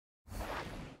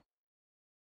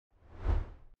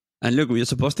And look, we're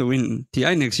supposed to win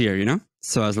TI next year, you know?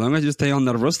 So as long as you stay on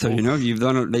the roster, you know, you've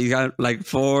done, they got like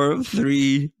 4,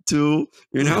 3, 2,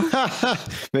 you know?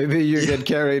 Maybe you get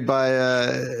carried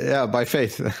by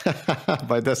faith,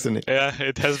 by destiny. Yeah,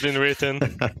 it has been written.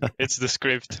 It's the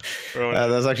script.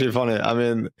 That's actually funny. I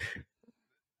mean,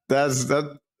 that's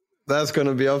going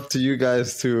to be up to you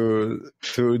guys to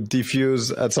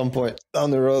defuse at some point down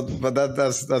the road. But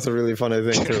that's a really funny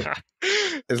thing too.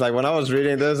 It's like when I was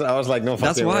reading this, I was like, no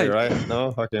fucking way, right?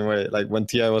 No fucking way. Like when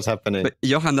TI was happening. But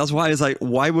Johan, that's why it's like,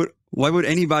 why would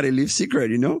anybody leave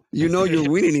Secret, you know? You know you're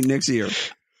winning it next year.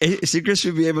 Secret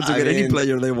should be able to get any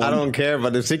player they want. I don't care,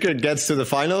 but if Secret gets to the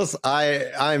finals,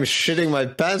 I'm shitting my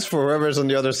pants for whoever's on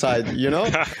the other side, you know?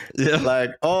 Yeah. Like,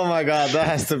 oh my God, that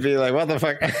has to be like, what the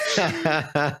fuck?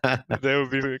 That would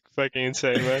be fucking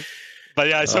insane, man. But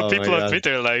yeah, I saw people on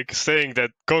Twitter like saying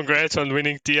that congrats on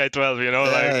winning TI-12, you know,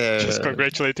 just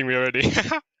congratulating me already.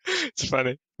 It's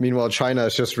funny. Meanwhile, China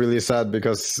is just really sad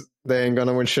because they ain't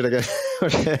gonna win shit again.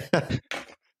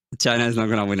 China is not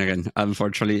gonna win again,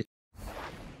 unfortunately.